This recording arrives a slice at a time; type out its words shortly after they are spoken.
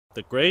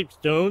The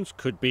gravestones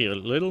could be a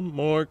little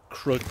more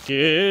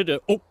crooked.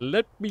 Oh,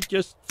 let me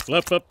just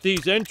fluff up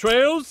these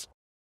entrails.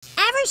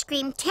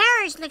 Everscream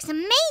Terrors looks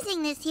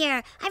amazing this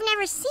year. I've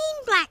never seen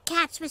black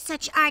cats with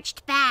such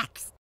arched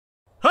backs.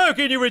 How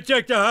can you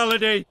reject a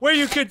holiday where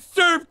you can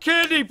serve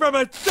candy from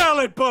a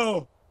salad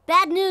bowl?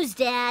 Bad news,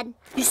 Dad.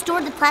 You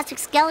stored the plastic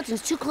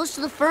skeletons too close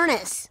to the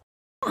furnace.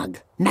 Dog,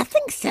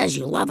 nothing says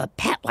you love a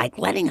pet like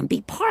letting him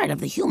be part of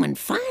the human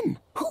fun.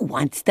 Who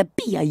wants to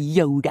be a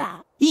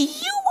Yoda?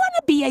 You want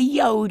to be a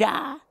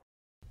Yoda.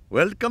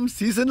 Welcome,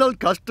 seasonal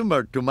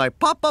customer, to my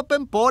pop-up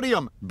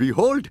emporium.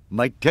 Behold,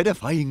 my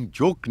terrifying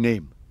joke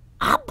name.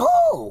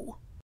 Abu!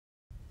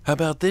 How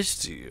about this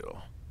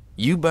deal?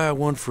 You buy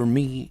one for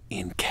me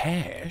in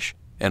cash,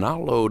 and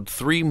I'll load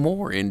 3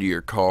 more into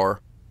your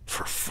car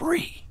for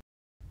free.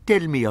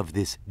 Tell me of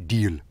this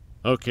deal.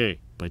 Okay,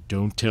 but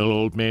don't tell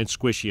Old Man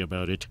Squishy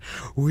about it.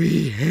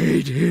 We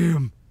hate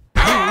him.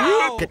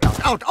 Ow! Get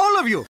out, all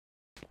of you!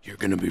 You're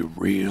gonna be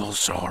real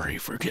sorry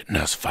for getting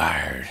us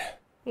fired.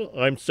 Well,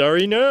 I'm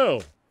sorry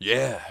now.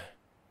 Yeah,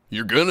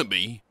 you're gonna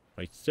be.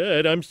 I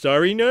said I'm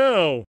sorry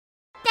now.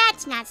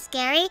 That's not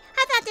scary.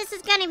 I thought this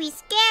was gonna be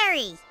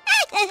scary.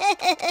 Scary!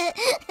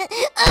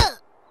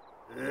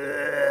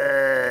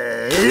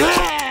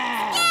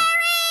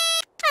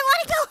 I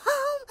want to go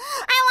home.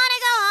 I want to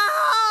go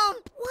home.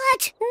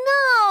 What?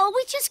 No,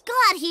 we just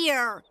got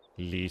here.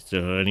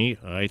 Lisa, honey,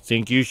 I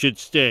think you should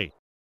stay.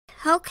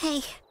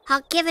 Okay,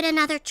 I'll give it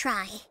another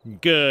try.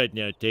 Good.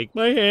 Now take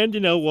my hand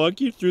and I'll walk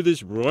you through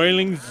this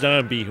roiling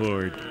zombie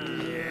horde.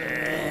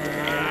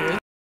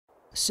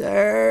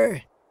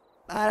 Sir,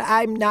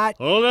 I'm not...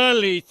 Hold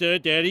on, Lisa.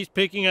 Daddy's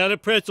picking out a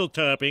pretzel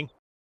topping.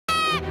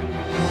 I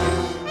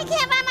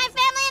can't find my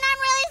family and I'm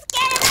really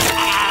scared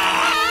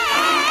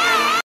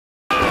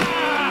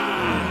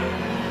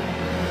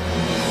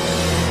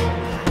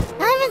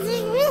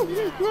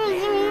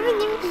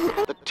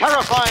of The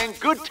terrifying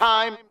good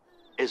time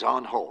is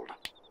on hold.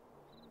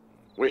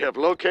 We have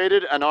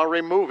located and are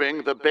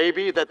removing the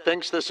baby that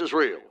thinks this is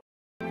real.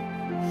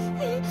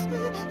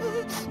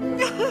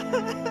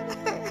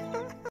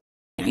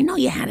 I know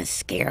you had a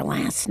scare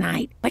last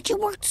night, but you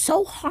worked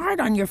so hard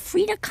on your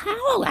Frida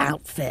Kahlo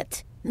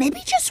outfit.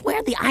 Maybe just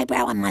wear the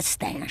eyebrow and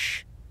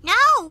mustache.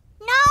 No!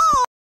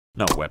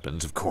 No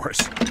weapons, of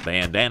course.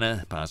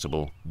 Bandana,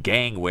 possible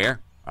gang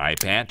wear. Eye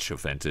patch,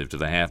 offensive to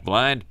the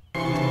half-blind.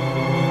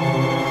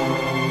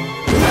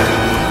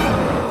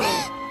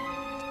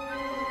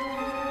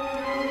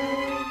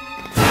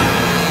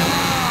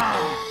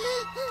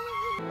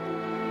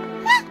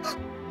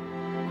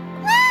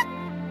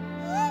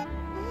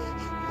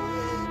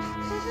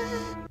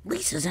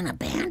 Lisa's in a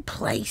bad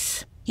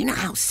place. You know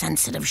how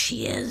sensitive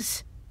she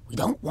is. We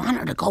don't want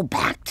her to go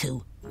back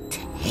to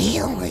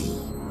Taily.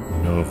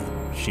 No,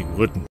 she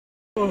wouldn't.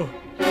 Oh,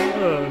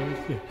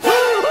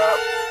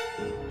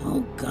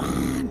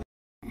 God.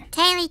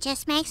 Taily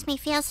just makes me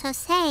feel so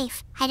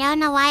safe. I don't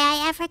know why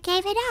I ever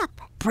gave it up.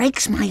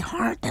 Breaks my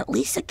heart that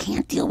Lisa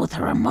can't deal with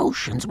her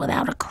emotions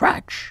without a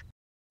crutch.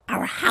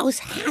 Our house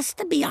has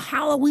to be a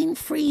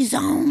Halloween-free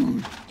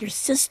zone. Your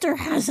sister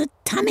has a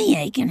tummy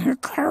ache in her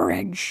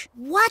courage.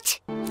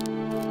 What?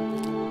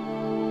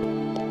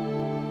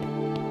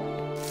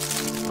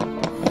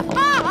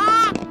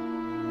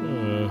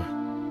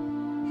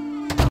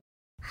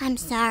 I'm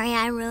sorry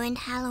I ruined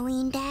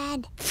Halloween,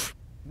 Dad.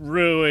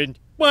 Ruined?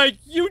 Why,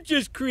 you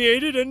just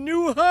created a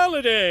new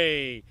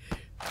holiday!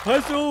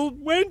 Puzzle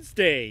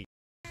Wednesday.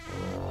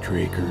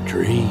 Trick or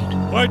treat.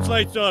 March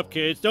lights off,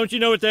 kids. Don't you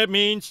know what that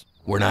means?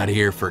 We're not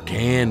here for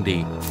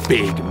candy,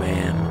 big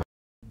man.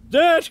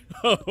 That?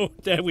 Oh,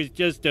 that was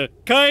just a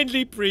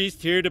kindly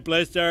priest here to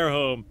bless our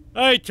home.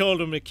 I told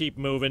him to keep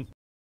moving.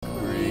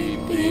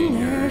 Creepy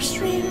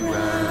nursery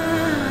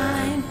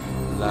rhyme,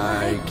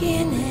 like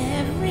in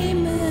every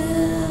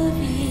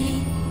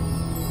movie.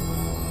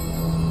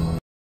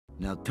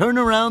 Now turn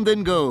around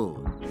and go.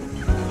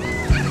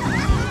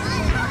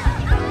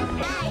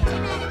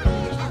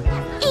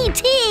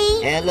 E.T.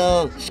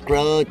 Hello,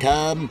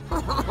 scrotum.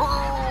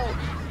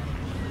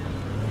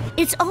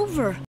 It's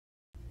over.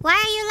 Why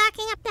are you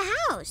locking up the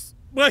house?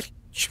 What?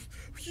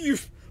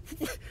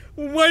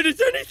 Why does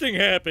anything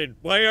happen?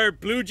 Why are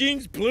blue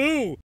jeans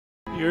blue?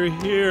 You're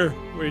here.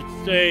 We're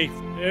safe.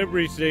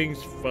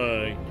 Everything's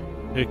fine.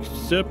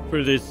 Except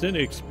for this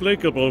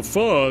inexplicable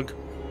fog.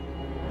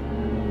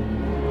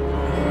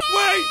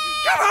 Wait!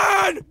 Come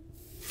on!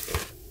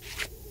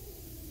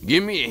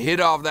 Give me a hit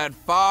off that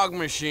fog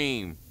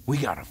machine. We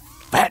got a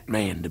fat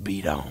man to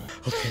beat on.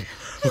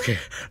 Okay.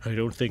 I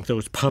don't think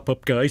those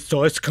pop-up guys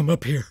saw us come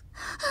up here.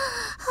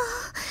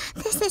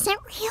 This isn't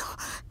real.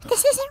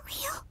 This isn't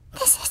real.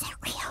 This isn't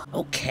real.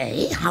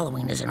 Okay,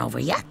 Halloween isn't over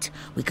yet.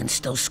 We can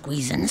still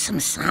squeeze in some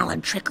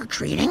solid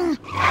trick-or-treating.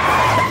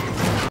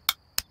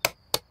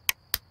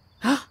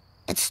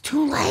 It's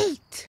too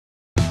late.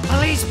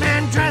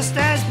 Policeman dressed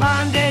as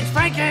bondage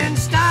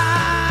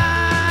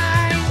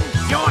Frankenstein.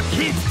 Your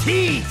kid's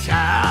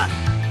teacher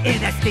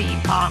in a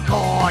steampunk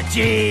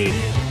orgy.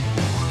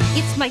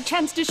 It's my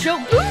chance to show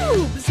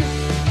boobs.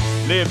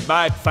 Live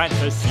my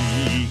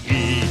fantasy.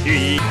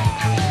 orgy.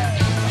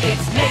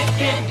 It's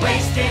naked,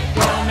 wasted,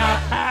 grown-up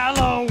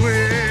Halloween.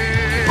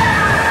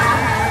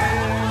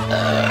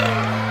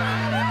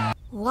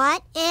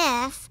 What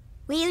if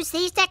we use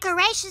these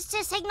decorations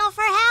to signal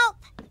for help?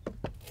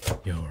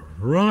 You're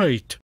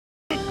right.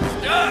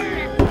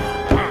 They're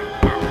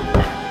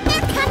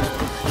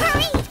coming!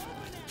 Hurry!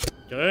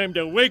 Time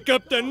to wake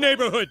up the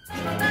neighborhood.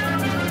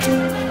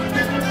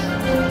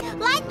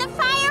 Light the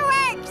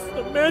fireworks!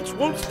 The match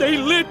won't stay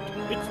lit.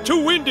 It's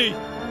too windy.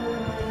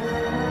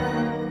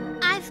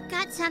 I've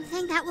got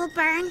something that will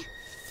burn.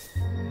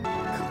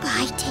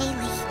 Goodbye,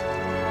 Taylor.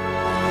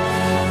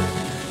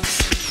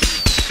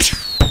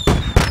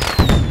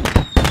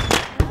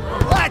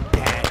 What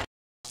the?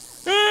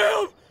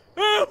 Help!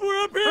 Help!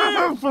 We're up here!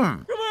 Come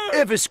on!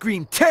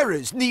 Everscream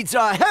Terrors needs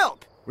our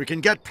help. We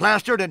can get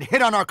plastered and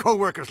hit on our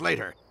co-workers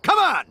later. Come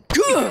on!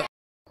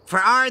 For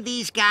are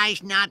these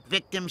guys not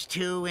victims,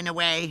 too, in a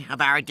way,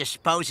 of our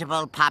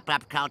disposable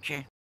pop-up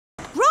culture?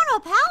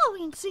 Grown-up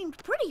Halloween seemed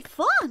pretty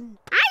fun.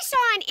 I saw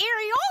an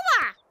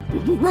areola.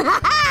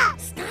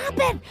 Stop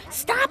it!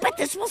 Stop it!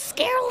 This will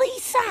scare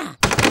Lisa!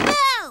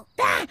 No!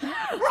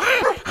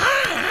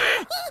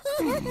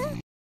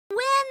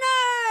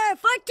 Winner!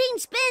 14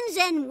 spins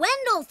and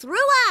Wendell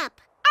threw up.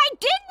 I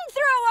didn't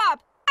throw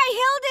up. I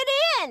held it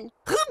in.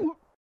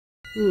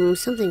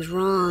 Something's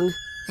wrong.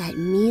 That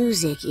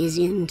music is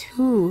in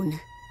tune.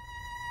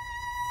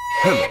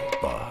 Hello,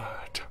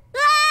 Bart.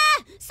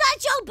 Ah!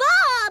 Sideshow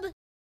Bob!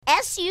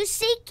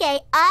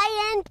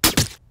 S-U-C-K-I-N...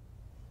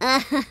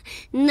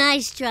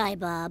 Nice try,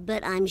 Bob,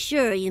 but I'm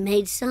sure you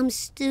made some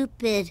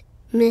stupid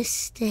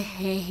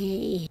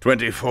mistake.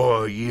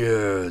 24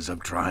 years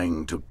of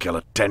trying to kill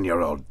a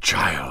 10-year-old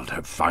child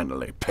have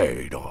finally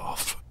paid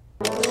off.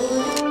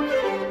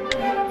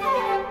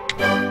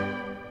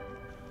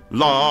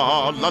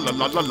 La la la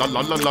la la la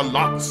la la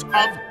lots of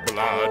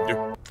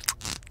blood.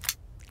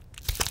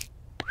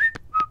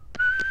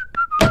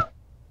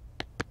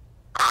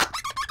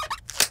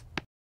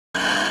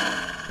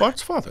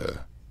 Bart's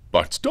father.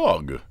 Bart's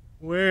dog.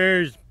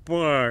 Where's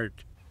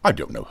Bart? I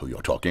don't know who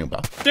you're talking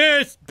about.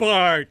 This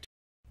Bart!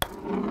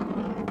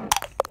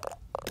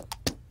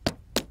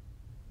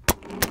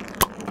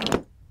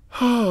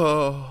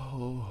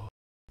 Oh.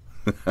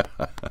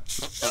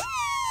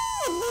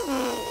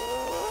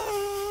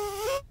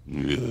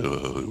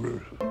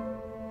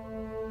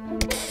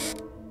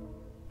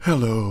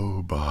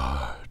 Hello,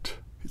 Bart.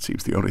 It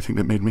seems the only thing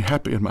that made me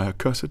happy in my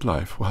accursed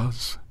life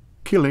was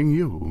killing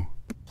you.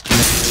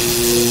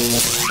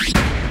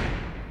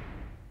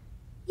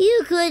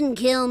 You couldn't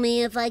kill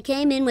me if I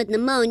came in with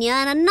pneumonia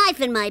and a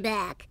knife in my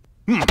back.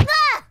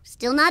 Ah!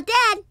 Still not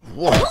dead.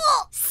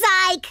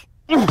 Psych!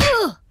 Ay,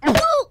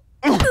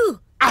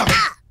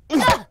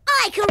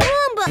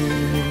 caramba!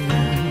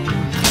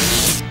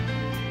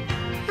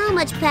 How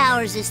much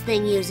power is this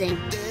thing using?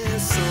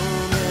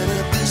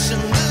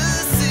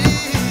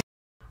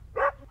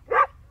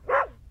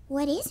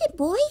 What is it,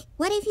 boy?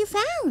 What have you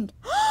found?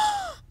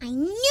 I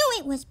knew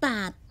it was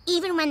Bob.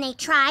 Even when they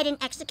tried and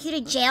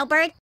executed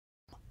Jailbird.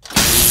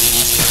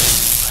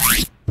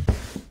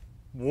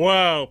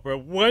 Wow, for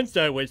once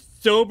I was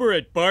sober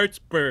at Bart's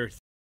birth.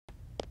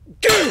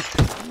 Wait,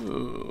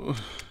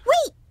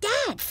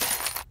 Dad!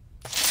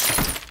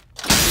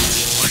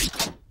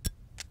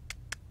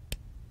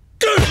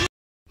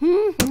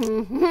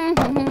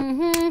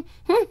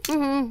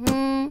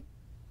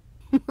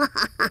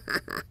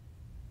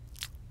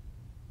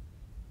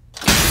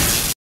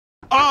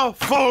 A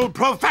full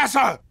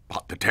professor!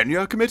 But the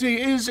tenure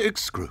committee is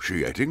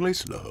excruciatingly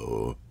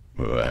slow.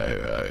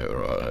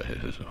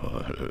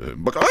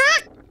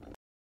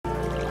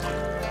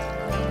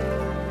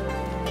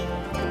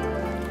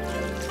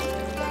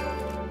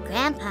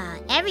 Grandpa,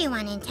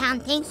 everyone in town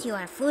thinks you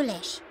are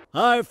foolish.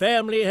 Our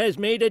family has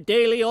made a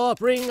daily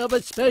offering of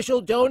a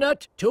special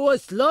donut to a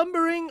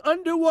slumbering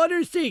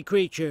underwater sea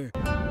creature.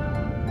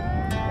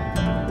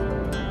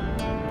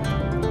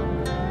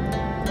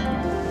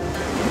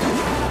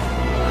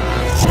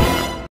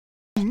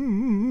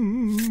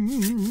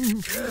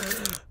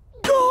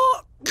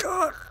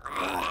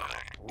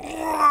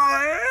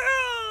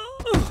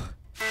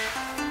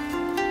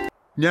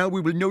 Now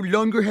we will no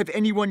longer have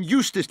anyone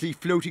uselessly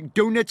floating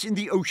donuts in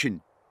the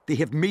ocean. They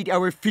have made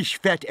our fish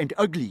fat and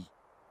ugly.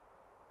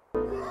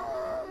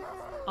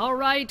 All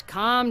right,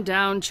 calm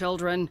down,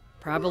 children.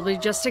 Probably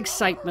just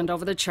excitement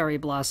over the cherry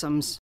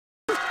blossoms.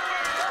 I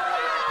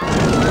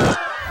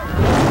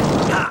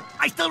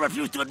still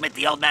refuse to admit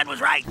the old man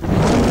was right.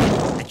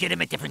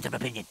 Legitimate difference of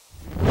opinion.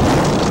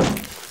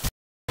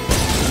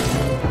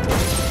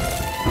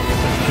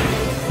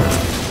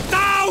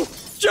 No!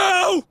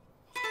 Joe!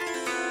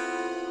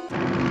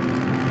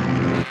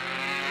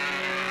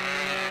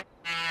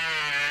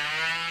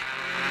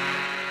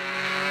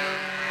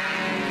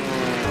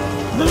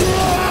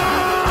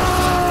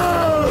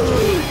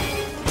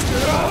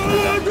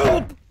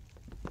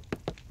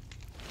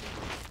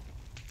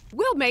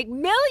 We'll make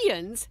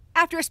millions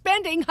after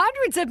spending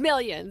hundreds of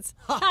millions.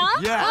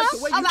 Huh? Yes.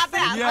 Huh? How about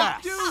that?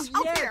 Yes.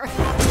 Up here.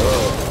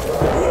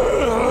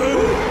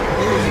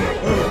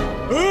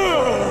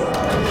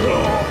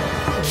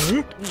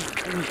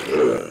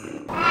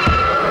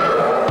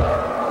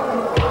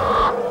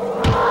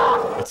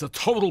 It's a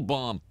total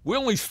bomb. We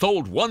only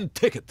sold one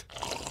ticket.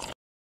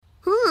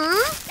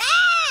 Huh?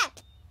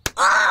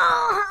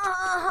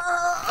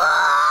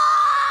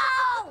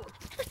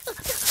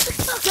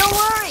 Don't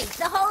worry,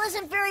 the hole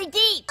isn't very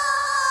deep.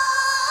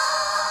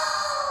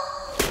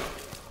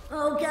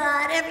 Oh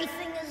God,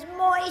 everything is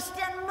moist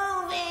and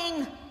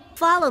moving.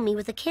 Follow me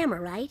with the camera,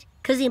 right?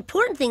 Because the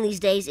important thing these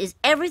days is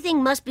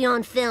everything must be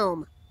on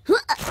film.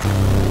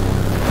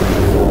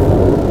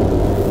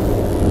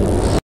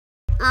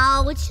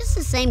 Oh, it's just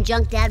the same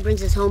junk Dad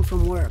brings us home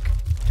from work.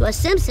 To us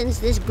Simpsons,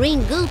 this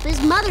green goop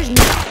is Mother's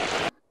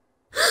milk.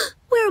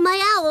 Where are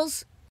my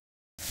owls?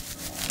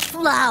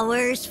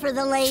 Flowers for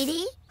the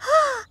lady?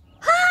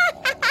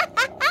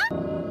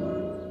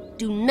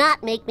 Do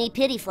not make me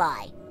pity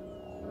fly.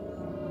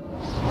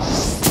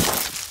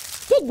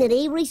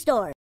 Dignity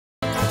restored.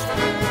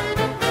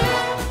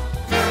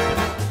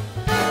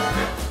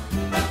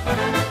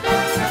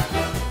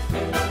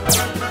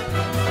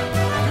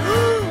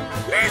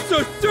 He's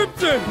a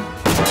Simpson!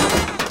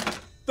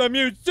 The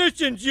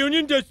Musicians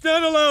Union does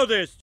not allow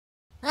this!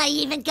 I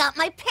even got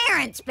my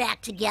parents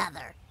back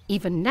together.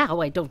 Even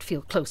now, I don't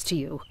feel close to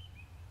you.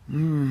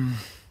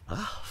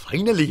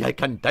 Finally, I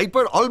can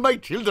diaper all my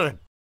children.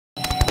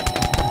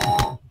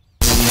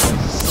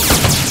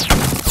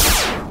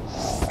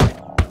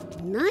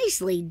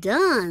 Nicely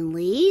done,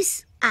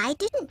 Lise. I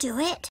didn't do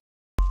it.